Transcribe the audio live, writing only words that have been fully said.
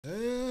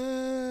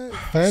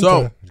Fanta.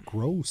 So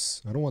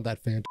gross. I don't want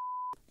that Fanta.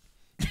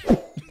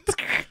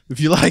 if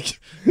you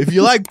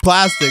like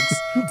plastics,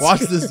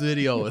 watch this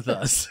video with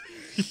us.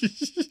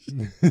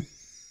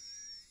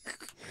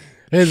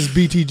 Hey, this is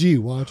BTG.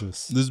 Watch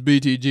us. This is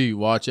BTG.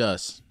 Watch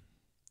us.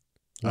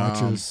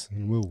 Watch us,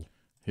 and we'll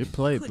hit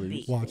play,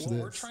 please. Watch what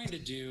this. we're trying to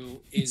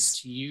do is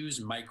to use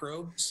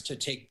microbes to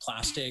take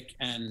plastic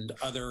and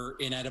other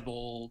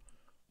inedible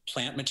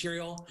plant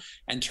material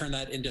and turn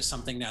that into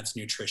something that's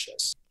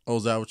nutritious. Oh,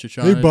 is that what you're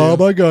trying to Hey, do?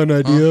 Bob, I got an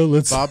idea.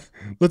 Bob?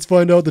 Let's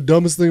find out the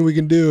dumbest thing we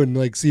can do and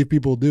like see if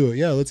people will do it.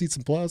 Yeah, let's eat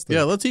some plastic.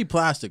 Yeah, let's eat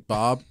plastic,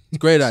 Bob.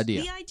 Great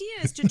idea. The idea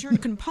is to turn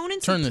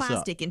components Turn of this up.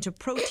 plastic into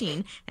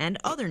protein and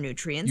other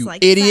nutrients You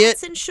like idiot.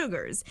 fats and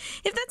sugars.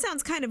 If that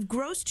sounds kind of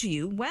gross to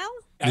you, well,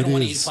 I don't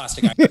want to eat is.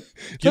 plastic. That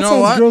You know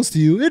sounds what? gross to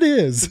you. It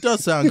is. It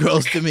does sound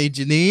gross to me,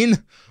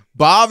 Janine.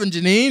 Bob and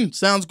Janine,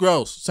 sounds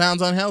gross.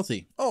 Sounds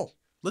unhealthy. Oh,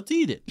 let's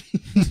eat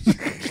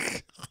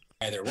it.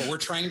 Either. What we're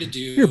trying to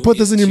do Here, put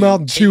this is in your to mouth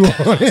and take chew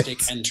that on it.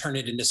 plastic and turn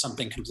it into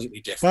something completely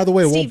different. By the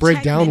way, it won't Steve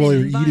break down Techman, while an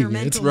you're eating it.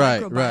 environmental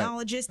Right,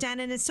 microbiologist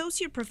and an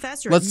associate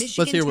professor Let's at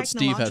Michigan hear what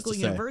Steve has to Technological say.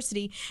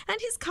 University, and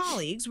his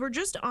colleagues were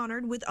just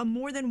honored with a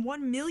more than $1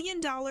 million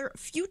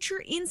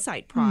Future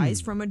Insight Prize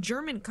from a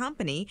German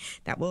company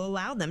that will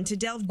allow them to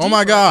delve deeper Oh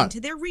my God. into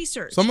their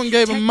research. Someone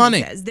gave him Techman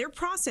money. says their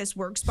process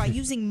works by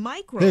using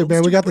microbes. Hey, man,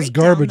 we to got this break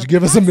down garbage. the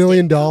Give us $1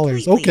 million.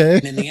 plastic completely.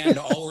 Okay. And in the end,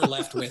 all we're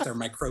left with are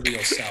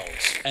microbial cells.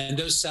 And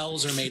those cells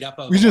are made up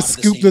of We a just lot of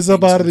the scooped same this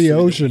up things out of in the food that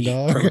we ocean, eat: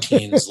 dog.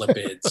 proteins,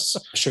 lipids,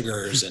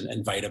 sugars,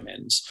 and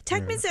vitamins.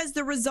 Techman says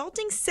the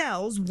resulting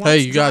cells, once Hey,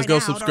 you guys dried go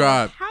out,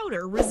 subscribe. are a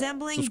powder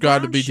resembling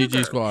Subscribe to brown BTG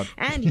sugar. Squad.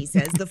 And he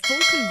says the full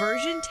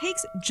conversion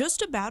takes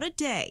just about a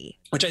day.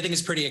 Which I think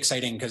is pretty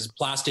exciting because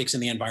plastics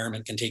in the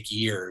environment can take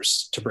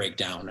years to break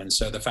down. And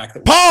so the fact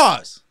that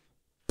Pause.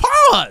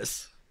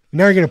 Pause.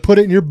 Now you're going to put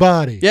it in your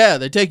body. Yeah,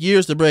 they take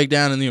years to break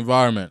down in the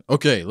environment.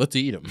 Okay, let's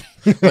eat them.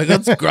 Like,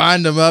 let's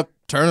grind them up,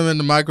 turn them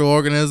into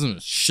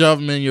microorganisms, shove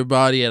them in your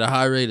body at a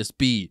high rate of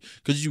speed.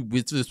 Because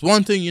it's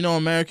one thing you know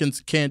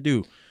Americans can't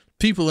do.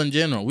 People in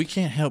general, we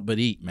can't help but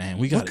eat, man.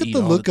 We got Look to at eat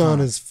the all look the time. on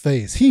his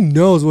face. He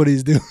knows what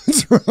he's doing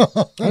is wrong.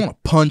 I want to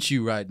punch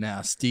you right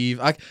now, Steve.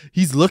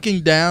 He's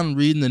looking down,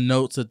 reading the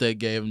notes that they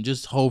gave him,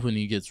 just hoping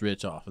he gets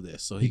rich off of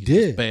this so he can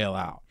did. just bail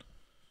out.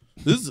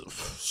 This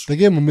is They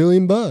gave him $1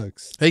 million.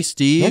 Hey,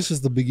 Steve. That's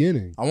just the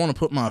beginning. I want to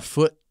put my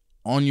foot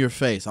on your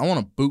face. I want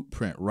a boot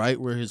print right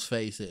where his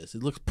face is.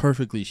 It looks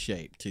perfectly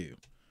shaped, too.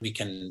 we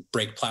can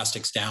break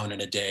plastics down in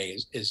a day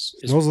is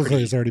Nose looks like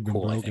pretty it's already been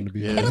cool, I broken, think. to be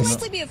Yeah. honest. It'll His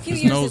likely be a few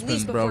his years nose at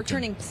least been before broken.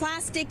 turning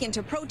plastic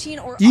into protein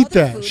or Eat other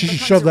that. food She should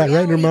becomes shove a that right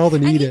in her reality. mouth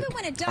and eat even it.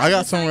 when does, I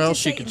got the somewhere else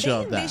scientists she say could they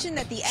shove that. envision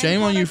that the end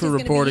Shame on you product for is gonna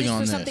be reporting used on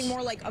for this. something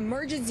more like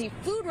emergency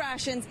food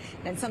rations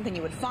than something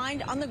you would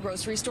find on the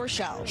grocery store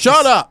shelves.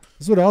 Shut up!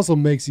 That's what also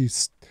makes you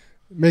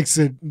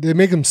they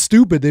make them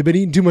stupid. They've been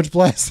eating too much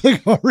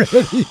plastic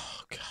already.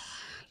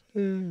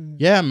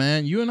 Yeah,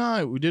 man. You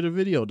and we did a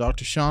video,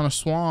 Dr. Shauna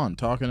Swan,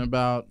 talking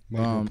about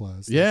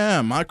Microplastics.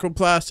 Yeah,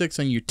 microplastics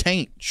and your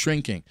taint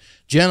shrinking.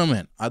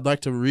 Gentlemen, I'd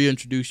like to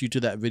reintroduce you to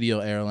that video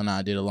Errol and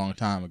I did a long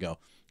time ago.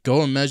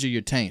 Go and measure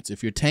your taints.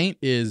 If your taint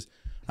is,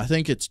 I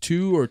think it's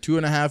 2 or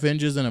 2.5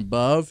 inches and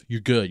above,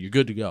 you're good. You're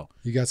good to go.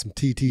 You got some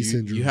TT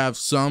syndrome. You have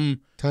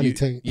some Tiny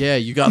taint. Yeah,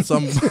 you got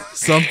some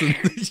something.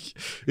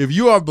 If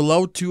you are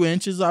below 2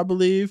 inches, I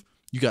believe,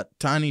 you got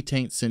tiny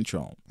taint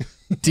syndrome.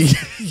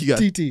 You got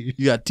TT.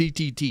 You got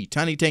TTT,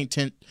 tiny taint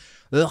TTS,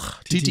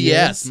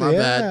 TTS, my yeah.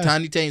 bad,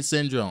 tiny taint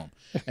syndrome.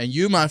 And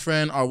you, my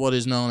friend, are what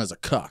is known as a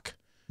cuck.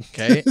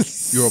 Okay,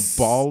 you're a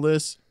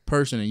ballless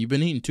person, and you've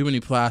been eating too many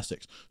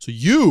plastics. So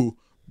you,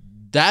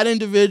 that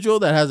individual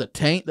that has a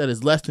taint that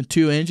is less than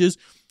 2 inches,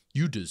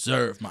 you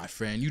deserve, my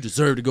friend. You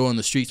deserve to go in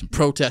the streets and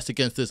protest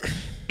against this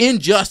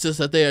injustice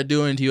that they are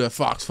doing to you at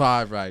Fox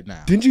 5 right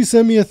now. Didn't you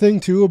send me a thing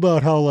too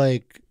about how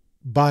like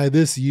by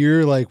this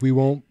year, like we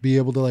won't be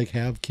able to like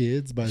have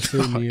kids by a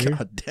certain year?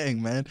 God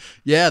dang, man.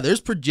 Yeah,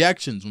 there's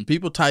projections when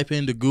people type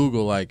into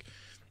Google like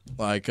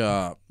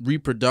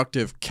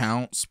reproductive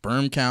count,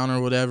 sperm count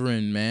or whatever,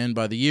 and man,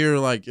 by the year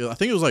like I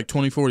think it was like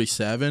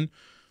 2047,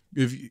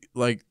 if you,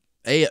 like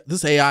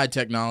this AI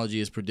technology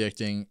is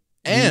predicting,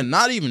 and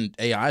not even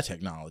AI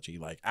technology,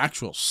 like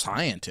actual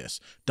scientists,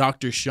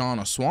 Dr.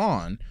 Shauna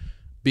Swan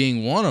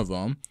being one of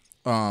them.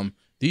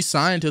 These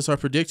scientists are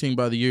predicting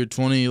by the year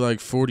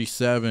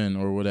 2047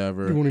 or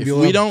whatever, We won't if be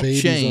allowed we don't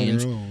babies on our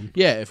change, own.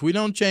 if we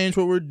don't change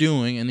what we're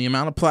doing and the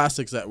amount of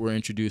plastics that we're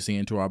introducing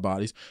into our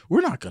bodies,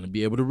 we're not going to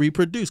be able to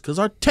reproduce because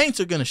our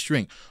taints are going to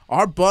shrink.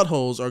 Our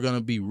buttholes are going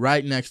to be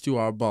right next to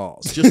our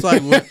balls, just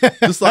like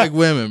just like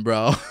women,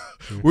 bro.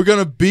 We're going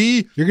to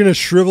be. You're gonna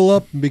shrivel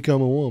up and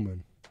become a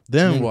woman.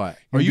 Then You're what?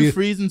 gonna Are you be-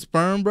 freezing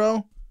sperm,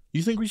 bro?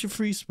 You think we should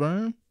freeze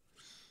sperm?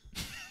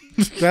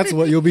 That's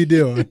what you'll be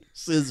doing.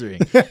 Scissoring.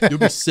 You'll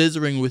be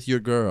scissoring with your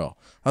girl.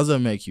 How does that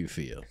make you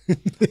feel?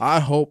 I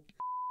hope.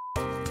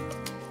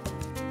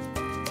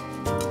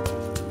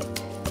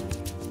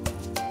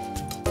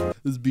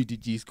 This is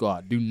BTG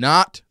Squad. Do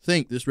not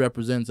think this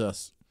represents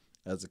us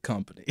as a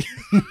company.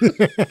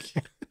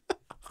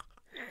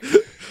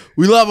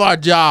 We love our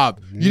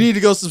job. You need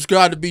to go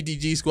subscribe to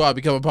BTG Squad,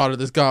 become a part of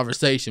this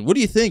conversation. What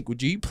do you think?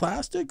 Would you eat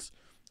plastics?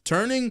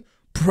 Turning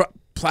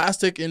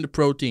plastic into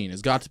protein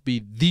has got to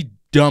be the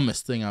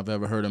dumbest thing I've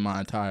ever heard in my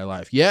entire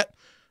life. Yet,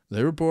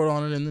 they report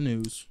on it in the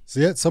news. So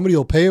yeah, somebody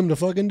will pay him to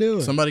fucking do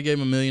it. Somebody gave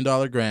him $1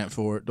 million grant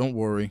for it. Don't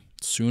worry.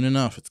 Soon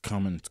enough, it's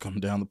coming. It's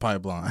coming down the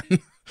pipeline.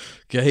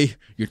 Okay?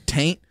 Your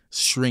taint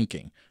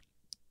shrinking.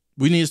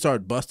 We need to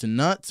start busting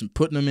nuts and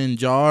putting them in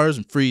jars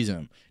and freezing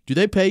them. Do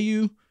they pay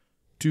you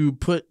to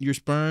put your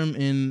sperm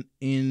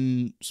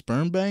in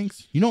sperm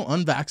banks? You know,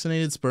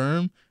 unvaccinated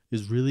sperm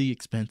is really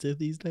expensive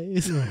these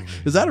days.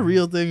 Is that a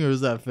real thing or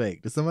is that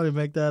fake? Did somebody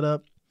make that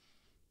up?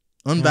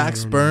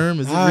 Unvaxxed sperm,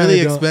 is it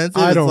really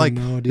expensive? I don't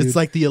know, dude. It's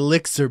like the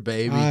elixir,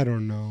 baby. I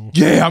don't know.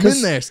 Yeah, I'm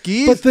in there,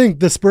 Ski. But think,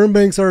 the sperm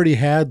banks already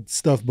had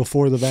stuff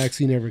before the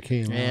vaccine ever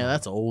came out. Yeah,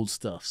 that's old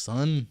stuff,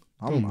 son.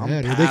 I'm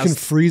they can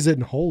freeze it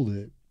and hold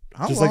it.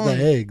 Just like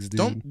the eggs,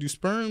 dude. Do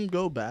sperm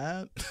go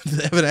bad? Do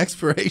they have an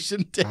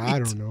expiration date? I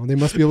don't know. They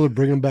must be able to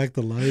bring them back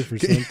to life or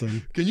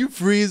something. Can you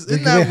freeze? Isn't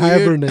They that weird?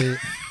 hibernate.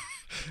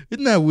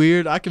 Isn't that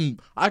weird? I can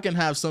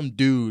have some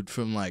dude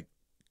from like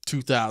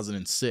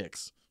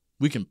 2006.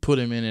 We can put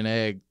him in an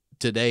egg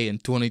today in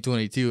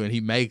 2022 and he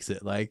makes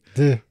it. Like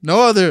no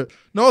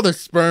other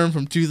sperm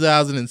from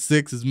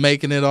 2006 is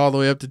making it all the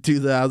way up to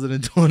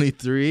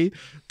 2023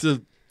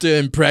 to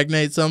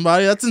impregnate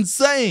somebody. That's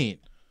insane.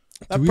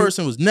 That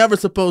person was never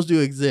supposed to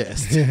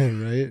exist. Yeah,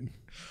 right.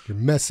 You're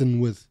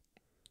messing with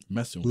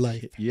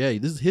life. Yeah,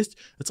 this is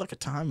history. It's like a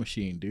time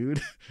machine,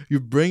 dude. You're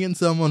bringing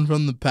someone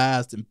from the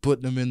past and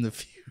putting them in the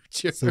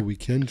future. So we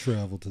can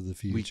travel to the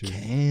future. We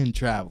can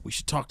travel. We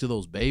should talk to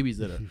those babies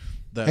that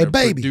are hey,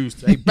 baby.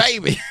 produced. Hey,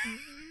 baby.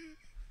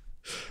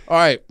 All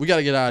right, we got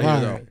to get out of here,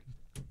 All right.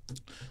 though.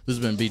 This has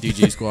been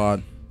BTG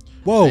Squad.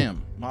 Whoa.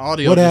 Damn, my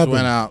audio just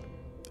went out.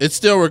 It's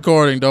still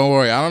recording. Don't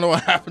worry. I don't know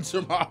what happened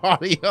to my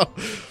audio.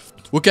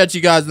 We'll catch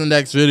you guys in the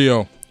next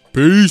video.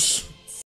 Peace.